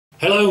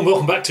Hello and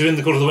welcome back to In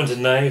the Court of the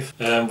Wenton Knave.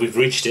 We've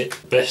reached it.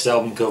 Best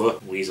album cover,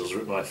 Weasels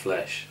Rip My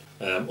Flesh.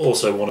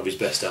 Also one of his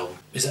best albums.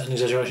 Is that an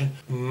exaggeration?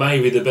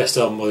 Maybe the best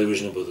album by the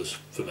original brothers,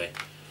 for me.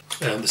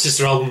 The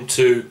sister album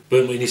to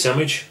Burnt Weenie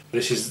Sandwich.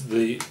 This is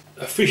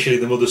officially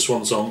the Mother's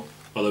Swan song,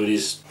 although it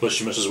is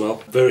posthumous as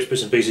well. Various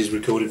bits and pieces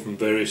recorded from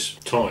various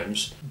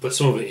times, but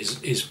some of it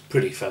is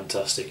pretty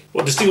fantastic.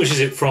 What distinguishes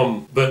it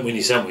from Burnt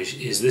Weenie Sandwich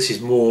is this is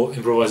more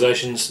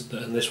improvisations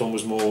and this one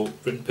was more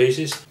written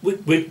pieces,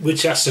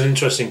 which asks an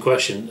interesting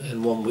question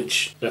and one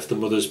which left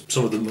some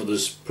of the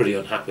mothers pretty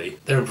unhappy.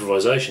 They're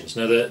improvisations.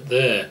 Now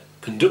they're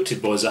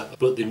conducted by Zappa,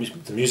 but the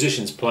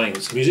musicians playing,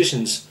 it's the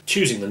musicians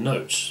choosing the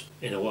notes.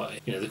 In a way,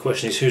 the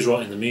question is who's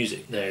writing the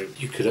music. Now,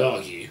 you could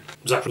argue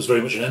Zappa was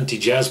very much an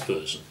anti-jazz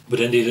person,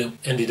 but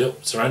ended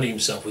up surrounding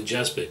himself with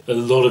jazz people. A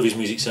lot of his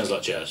music sounds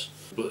like jazz,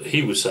 but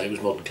he would say it was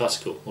modern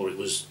classical, or it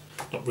was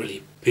not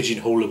really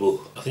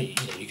pigeonholable. I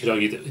think you could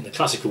argue that in the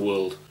classical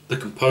world, the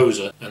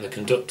composer and the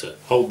conductor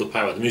hold the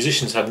power. The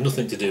musicians have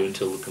nothing to do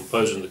until the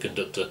composer and the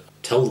conductor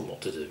tell them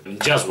what to do. In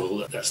the jazz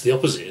world, that's the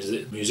opposite. Is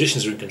that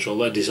musicians are in control;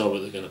 they decide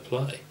what they're going to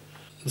play.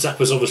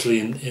 Zappa's obviously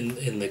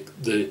in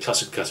the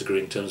classical category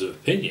in terms of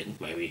opinion,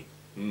 maybe.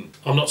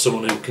 I'm not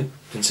someone who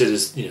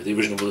considers the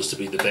original Brothers to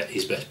be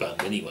his best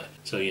band anyway.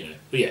 So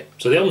but yeah.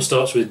 So the album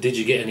starts with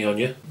 "Didja Get Any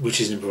Onya," which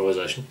is an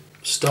improvisation.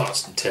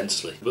 Starts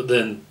intensely, but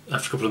then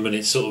after a couple of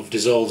minutes, sort of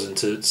dissolves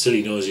into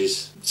silly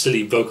noises,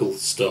 silly vocal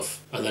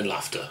stuff, and then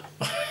laughter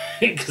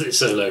because it's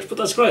so loud. But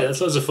that's great. That's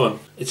loads of fun.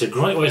 It's a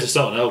great way to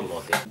start an album,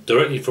 I think.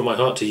 Directly from my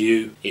heart to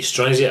you is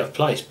strangely out of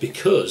place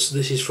because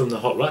this is from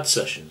the Hot Rad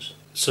sessions.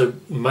 So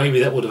maybe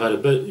that would have had a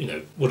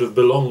bit, would have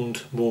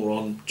belonged more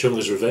on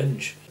Chunga's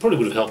Revenge. Probably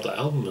would have helped that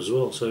album as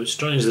well. So it's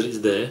strange that it's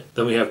there.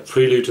 Then we have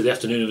Prelude to the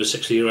Afternoon of a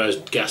Sexually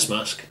Aroused Gas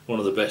Mask, one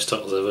of the best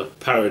titles ever.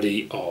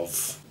 Parody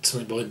of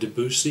something by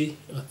Debussy,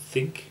 I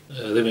think.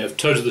 Then we have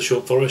Toad of the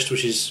Short Forest,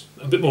 which is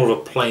a bit more of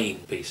a plain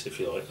piece, if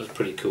you like. That's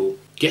pretty cool.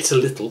 Get a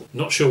Little,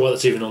 not sure why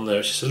that's even on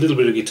there. It's just a little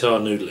bit of guitar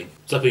noodling.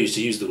 Zappa used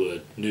to use the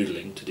word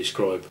noodling to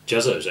describe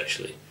jazzos,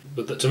 actually.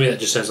 But to me that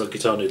just sounds like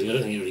guitar noodling. I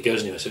don't think it really goes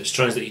anywhere, so it's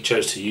strange that he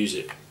chose to use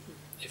it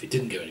if it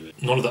didn't go anywhere.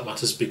 None of that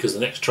matters because the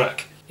next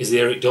track is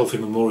the Dolphy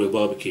Memorial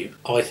Barbecue.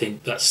 I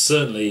think that's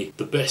certainly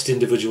the best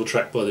individual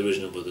track by the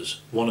original brothers.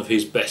 One of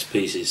his best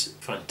pieces.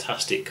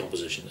 Fantastic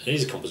composition. It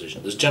is a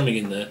composition. There's jamming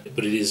in there,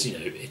 but it is,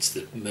 it's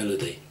the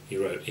melody he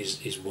wrote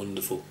is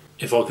wonderful.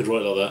 If I could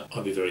write like that,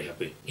 I'd be very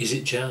happy. Is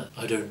it jazz?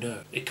 I don't know.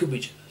 It could be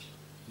jazz.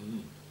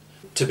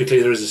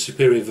 Typically there is a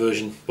superior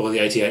version by the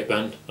 88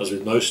 band, as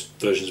with most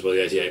versions by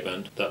the 88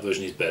 band. That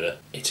version is better.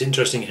 It's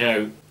interesting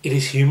how it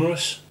is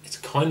humorous, it's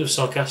kind of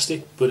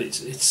sarcastic, but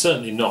it's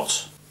certainly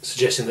not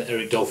suggesting that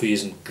Eric Dolphy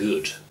isn't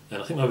good.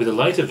 And I think maybe the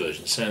later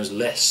version sounds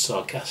less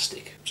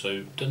sarcastic,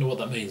 so don't know what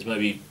that means,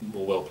 maybe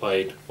more well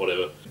played,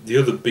 whatever. The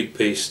other big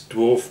piece,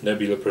 Dwarf,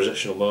 Nebula,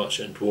 Processional March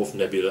and Dwarf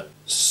Nebula.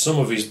 Some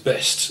of his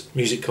best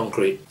music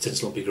concrete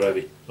since Lumpy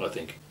Gravy, I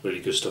think. Really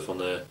good stuff on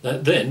there.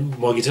 Then,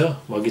 My Guitar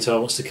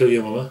Wants to Kill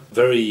Your Mama.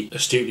 Very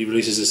astutely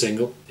releases a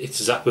single.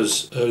 It's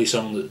Zappa's early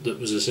song that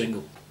was a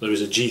single. There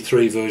is a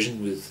G3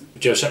 version with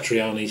Joe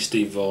Satriani,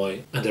 Steve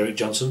Vai and Eric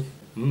Johnson.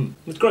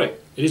 It's great.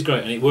 It is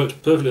great, and it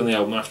worked perfectly on the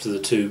album after the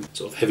two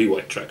sort of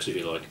heavyweight tracks, if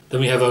you like.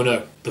 Then we have Oh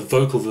No, the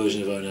vocal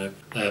version of Oh No.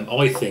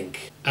 I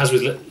think, as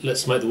with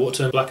Let's Make the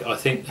Water Turn Black, I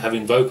think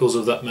having vocals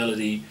of that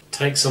melody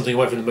takes something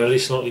away from the melody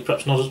slightly,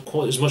 perhaps not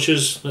quite as much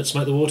as Let's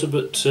Make the Water,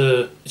 but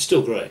it's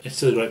still great. It's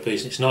still a great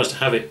piece. It's nice to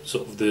have it,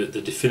 sort of the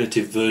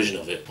definitive version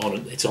of it.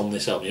 It's on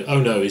this album. Oh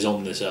No is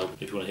on this album.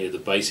 If you want to hear the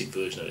basic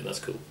version of it, that's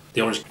cool.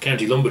 The Orange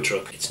County Lumber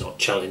Truck, it's not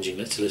challenging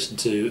to listen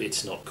to,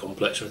 it's not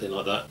complex or anything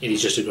like that. It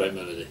is just a great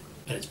melody.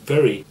 And it's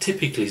very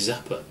typically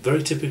Zappa.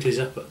 Very typically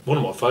Zappa. One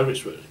of my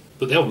favourites, really.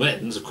 But the album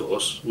ends, of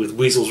course, with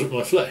Weasels Rip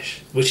My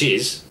Flesh, which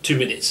is 2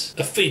 minutes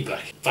of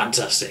feedback.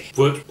 Fantastic.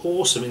 Worked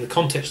awesome. In the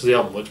context of the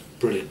album, worked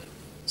brilliant.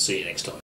 See you next time.